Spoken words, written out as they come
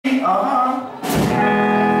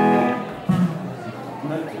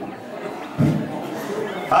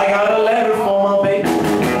I got a letter for my baby.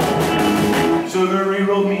 Sugaree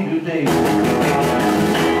wrote me today.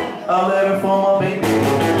 A letter for my baby.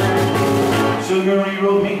 Sugaree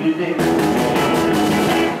wrote me today.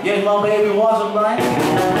 Yes, my baby wasn't lying.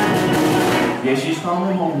 Yes, she's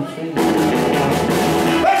coming home to stay.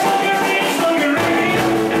 Hey, Sugaree, Sugaree.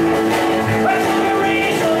 Hey, Sugaree,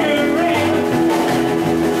 Sugaree.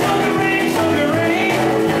 Sugaree, Sugaree.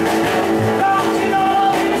 Don't you know I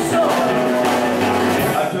love you so?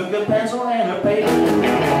 I took a pencil and a paper.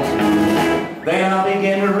 Then I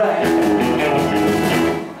began to write.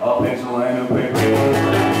 A pencil and a paper.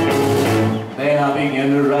 Then I began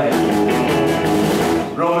to write.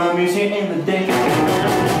 Wrote I miss you in the day,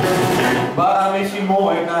 but I miss you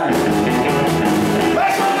more at night.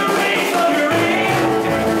 Hey, Sugaree, Sugaree.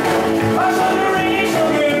 Hey, Sugaree,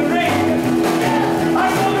 Sugaree. Hey,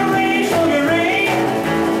 Sugaree, Sugaree.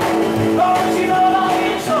 Don't you know I love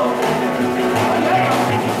you so?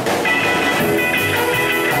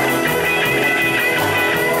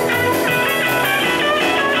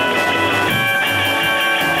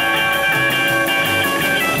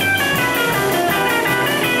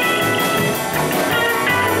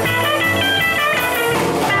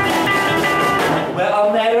 I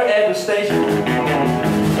met her at the station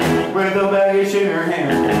with a baggage in her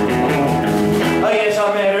hand. Oh yes,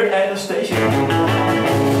 I met her at the station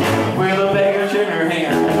with a baggage in her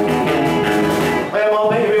hand. Well,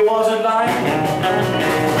 my baby wasn't lying.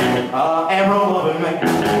 I am her loving man.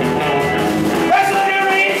 Hey,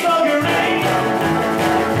 Sugaree, Sugaree.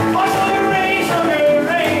 Oh, Sugaree,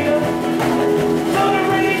 Sugaree.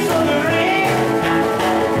 Sugaree, Sugaree.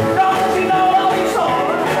 Don't you know I love you so?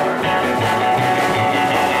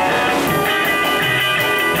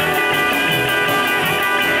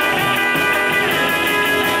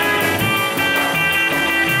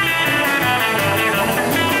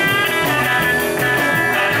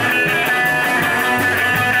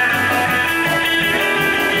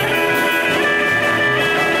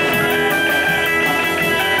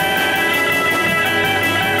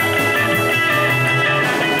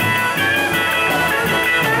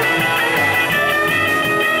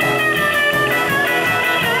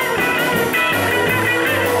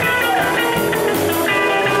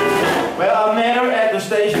 Well, I met her at the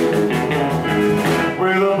station